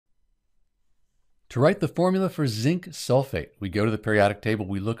To write the formula for zinc sulfate, we go to the periodic table,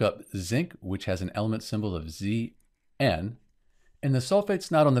 we look up zinc, which has an element symbol of Zn, and the sulfate's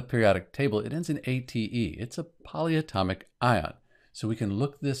not on the periodic table, it ends in Ate. It's a polyatomic ion. So we can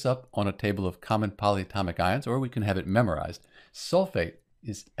look this up on a table of common polyatomic ions, or we can have it memorized. Sulfate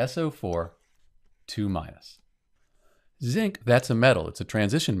is SO4 2-. Zinc, that's a metal, it's a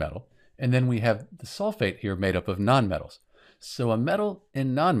transition metal, and then we have the sulfate here made up of nonmetals. So a metal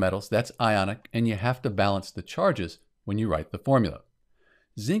in nonmetals, that's ionic, and you have to balance the charges when you write the formula.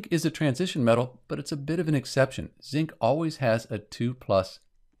 Zinc is a transition metal, but it's a bit of an exception. Zinc always has a 2+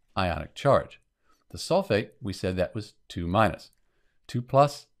 ionic charge. The sulfate, we said that was 2-.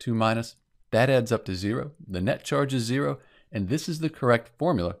 2+, 2-, that adds up to 0. The net charge is 0, and this is the correct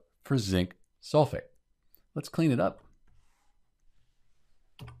formula for zinc sulfate. Let's clean it up.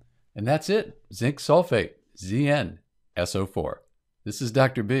 And that's it, zinc sulfate, ZnSO4. This is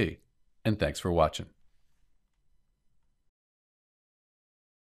Dr. B, and thanks for watching.